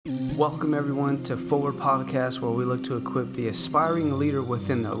Welcome everyone to Forward Podcast, where we look to equip the aspiring leader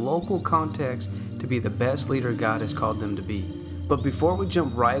within their local context to be the best leader God has called them to be. But before we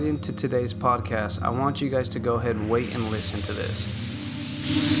jump right into today's podcast, I want you guys to go ahead and wait and listen to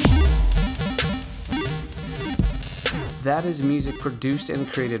this. That is music produced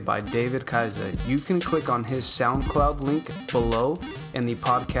and created by David Kaiser. You can click on his SoundCloud link below in the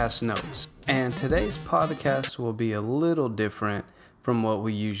podcast notes. And today's podcast will be a little different from what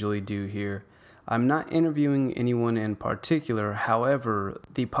we usually do here. I'm not interviewing anyone in particular. However,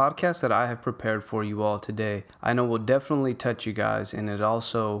 the podcast that I have prepared for you all today, I know will definitely touch you guys, and it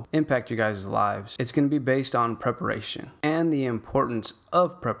also impact you guys' lives. It's going to be based on preparation and the importance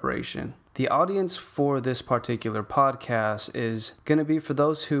of preparation. The audience for this particular podcast is going to be for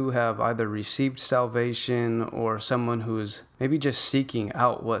those who have either received salvation or someone who is maybe just seeking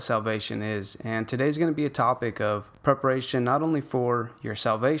out what salvation is. And today's going to be a topic of preparation, not only for your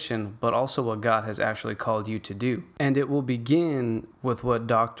salvation, but also what God has actually called you to do. And it will begin with what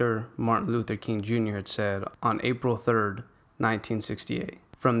Dr. Martin Luther King Jr. had said on April 3rd, 1968,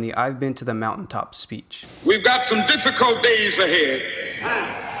 from the I've Been to the Mountaintop speech. We've got some difficult days ahead.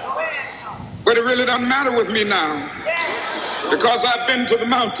 But it really doesn't matter with me now, because I've been to the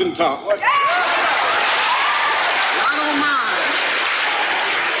mountaintop. I don't mind.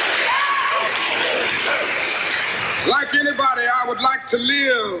 Like anybody, I would like to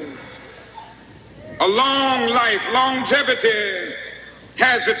live a long life. Longevity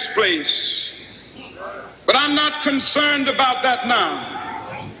has its place. But I'm not concerned about that now.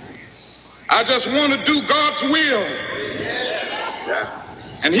 I just want to do God's will.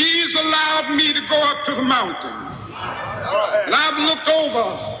 And he's allowed me to go up to the mountain. And I've looked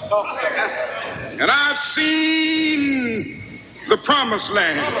over and I've seen the promised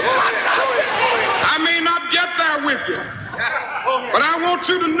land. I may not get there with you, but I want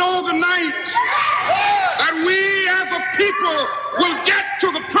you to know tonight that we as a people will get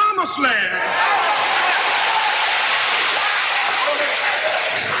to the promised land.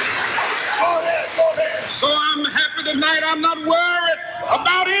 So I'm happy tonight. I'm not worried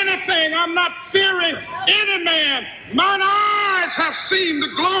about anything. I'm not fearing any man. Mine eyes have seen the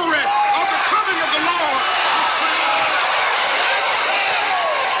glory of the coming of the Lord.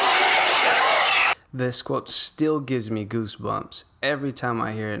 This quote still gives me goosebumps every time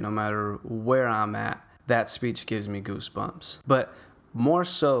I hear it, no matter where I'm at. That speech gives me goosebumps. But more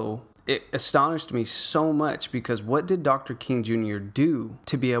so, it astonished me so much because what did Dr. King Jr. do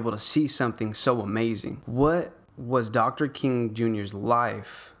to be able to see something so amazing? What was Dr. King Jr.'s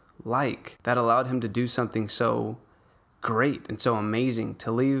life like that allowed him to do something so great and so amazing,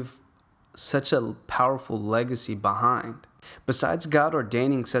 to leave such a powerful legacy behind? Besides God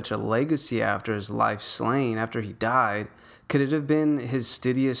ordaining such a legacy after his life slain, after he died, could it have been his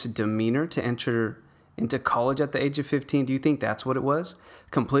studious demeanor to enter into college at the age of 15? Do you think that's what it was?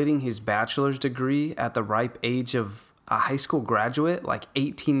 Completing his bachelor's degree at the ripe age of a high school graduate, like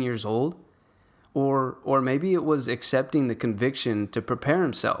 18 years old? Or maybe it was accepting the conviction to prepare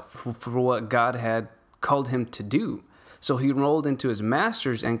himself for what God had called him to do. So he enrolled into his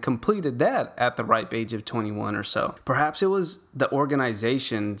master's and completed that at the ripe age of 21 or so. Perhaps it was the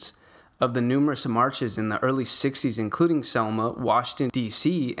organizations of the numerous marches in the early 60s, including Selma, Washington,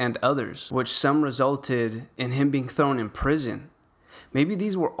 D.C., and others, which some resulted in him being thrown in prison. Maybe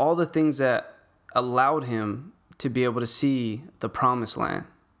these were all the things that allowed him to be able to see the promised land.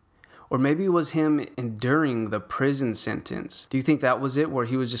 Or maybe it was him enduring the prison sentence. Do you think that was it, where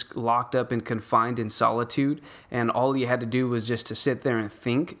he was just locked up and confined in solitude, and all he had to do was just to sit there and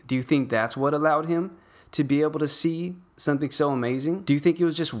think? Do you think that's what allowed him to be able to see something so amazing? Do you think it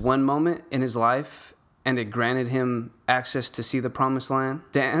was just one moment in his life and it granted him access to see the promised land?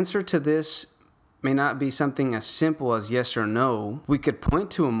 The answer to this may not be something as simple as yes or no. We could point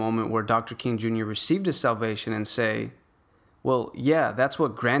to a moment where Dr. King Jr. received his salvation and say, well, yeah, that's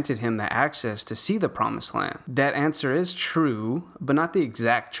what granted him the access to see the promised land. That answer is true, but not the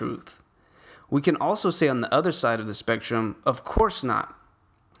exact truth. We can also say on the other side of the spectrum, of course not.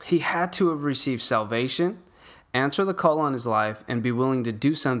 He had to have received salvation, answer the call on his life, and be willing to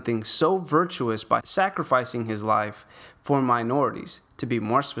do something so virtuous by sacrificing his life for minorities, to be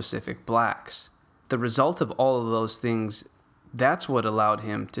more specific, blacks. The result of all of those things, that's what allowed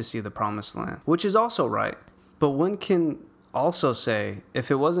him to see the promised land, which is also right. But one can also say,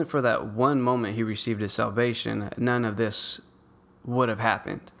 if it wasn't for that one moment he received his salvation, none of this would have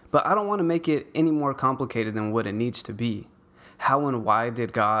happened. But I don't want to make it any more complicated than what it needs to be. How and why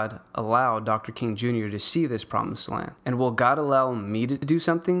did God allow Dr. King Jr. to see this promised land? And will God allow me to do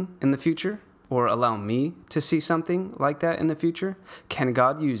something in the future? or allow me to see something like that in the future? Can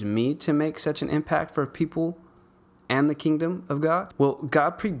God use me to make such an impact for people and the kingdom of God? Well,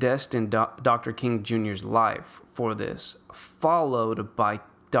 God predestined Dr. King Jr.'s life for this, followed by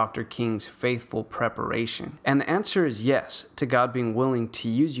Dr. King's faithful preparation. And the answer is yes to God being willing to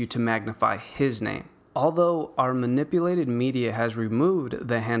use you to magnify His name. Although our manipulated media has removed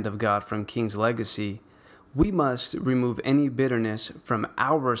the hand of God from King's legacy, we must remove any bitterness from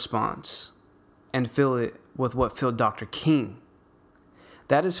our response and fill it with what filled Dr. King.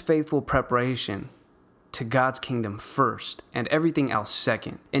 That is faithful preparation to God's kingdom first and everything else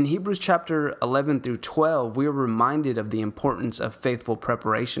second. In Hebrews chapter 11 through 12, we are reminded of the importance of faithful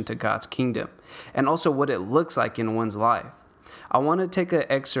preparation to God's kingdom and also what it looks like in one's life. I want to take an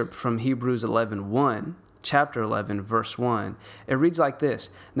excerpt from Hebrews 11:1, chapter 11, verse 1. It reads like this: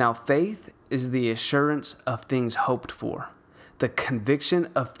 "Now faith is the assurance of things hoped for, the conviction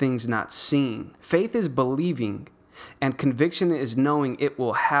of things not seen." Faith is believing, and conviction is knowing it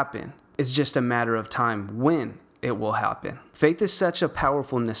will happen. It's just a matter of time when it will happen. Faith is such a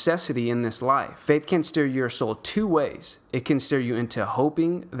powerful necessity in this life. Faith can steer your soul two ways. It can steer you into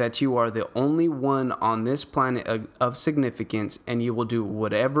hoping that you are the only one on this planet of significance, and you will do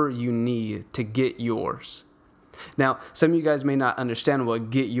whatever you need to get yours. Now, some of you guys may not understand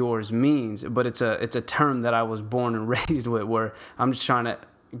what get yours means, but it's a term that I was born and raised with, where I'm just trying to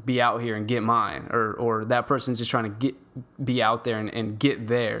be out here and get mine, or that person's just trying to be out there and get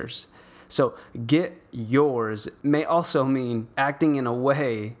theirs. So get yours may also mean acting in a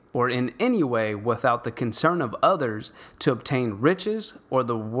way or in any way without the concern of others to obtain riches or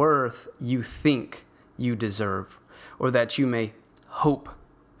the worth you think you deserve or that you may hope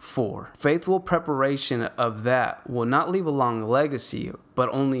for. Faithful preparation of that will not leave a long legacy, but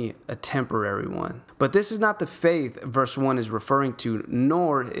only a temporary one. But this is not the faith verse 1 is referring to,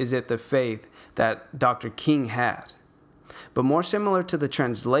 nor is it the faith that Dr. King had. But more similar to the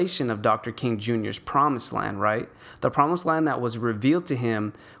translation of Dr. King Jr.'s promised land, right? The promised land that was revealed to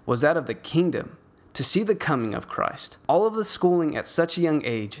him was that of the kingdom, to see the coming of Christ. All of the schooling at such a young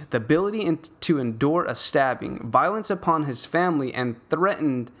age, the ability to endure a stabbing, violence upon his family, and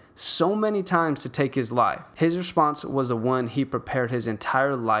threatened so many times to take his life. His response was the one he prepared his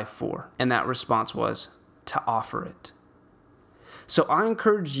entire life for, and that response was to offer it. So I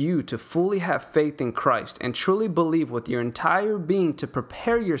encourage you to fully have faith in Christ and truly believe with your entire being to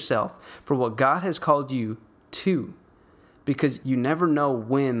prepare yourself for what God has called you to, because you never know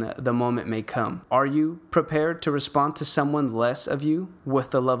when the moment may come. Are you prepared to respond to someone less of you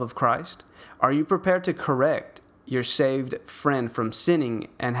with the love of Christ? Are you prepared to correct your saved friend from sinning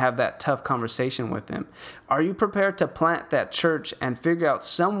and have that tough conversation with them? Are you prepared to plant that church and figure out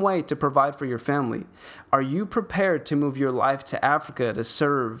some way to provide for your family? Are you prepared to move your life to Africa to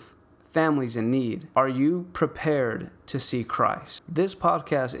serve families in need? Are you prepared to see Christ? This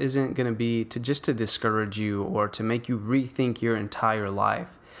podcast isn't going to be to discourage you or to make you rethink your entire life,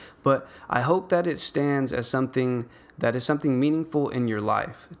 but I hope that it stands as something that is something meaningful in your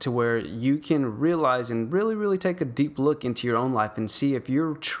life, to where you can realize and really take a deep look into your own life and see if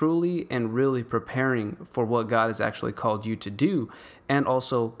you're truly and really preparing for what God has actually called you to do and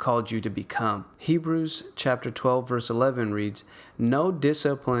also called you to become. Hebrews chapter 12 verse 11 reads, "No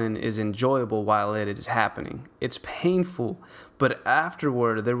discipline is enjoyable while it is happening. It's painful, but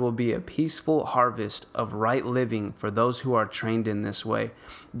afterward there will be a peaceful harvest of right living for those who are trained in this way."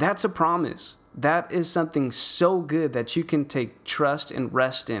 That's a promise. That is something so good that you can take trust and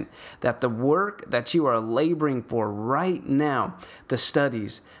rest in, that the work that you are laboring for right now, the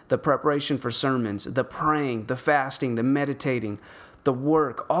studies, the preparation for sermons, the praying, the fasting, the meditating, the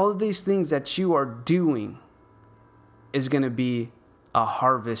work, all of these things that you are doing is going to be a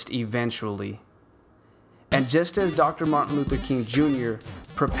harvest eventually. And just as Dr. Martin Luther King Jr.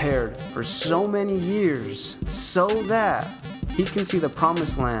 prepared for so many years so that he can see the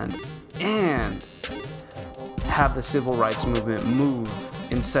promised land and have the civil rights movement move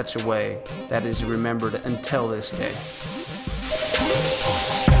in such a way that is remembered until this day.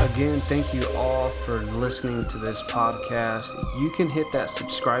 Again, thank you all for listening to this podcast. You can hit that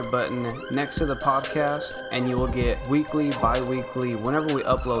subscribe button next to the podcast and you will get weekly, bi-weekly, whenever we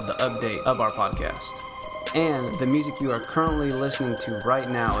upload the update of our podcast. And the music you are currently listening to right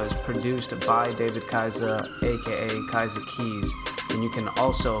now is produced by David Kaiser, aka Kaiser Keys. And you can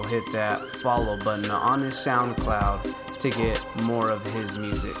also hit that follow button on his SoundCloud to get more of his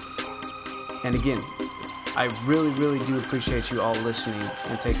music. And again, I really do appreciate you all listening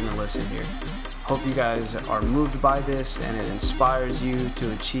and taking a listen here. Hope you guys are moved by this and it inspires you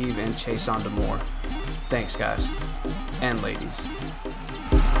to achieve and chase on to more. Thanks, guys and ladies.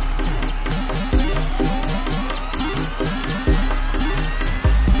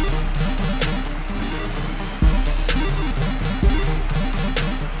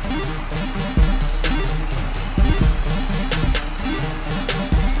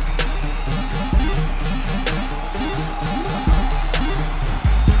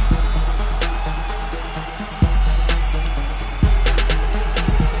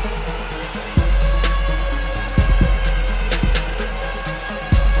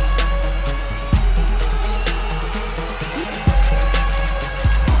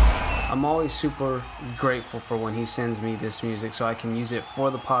 always super grateful for when he sends me this music so I can use it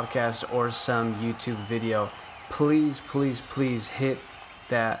for the podcast or some YouTube video. Please, please, please hit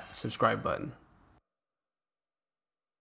that subscribe button.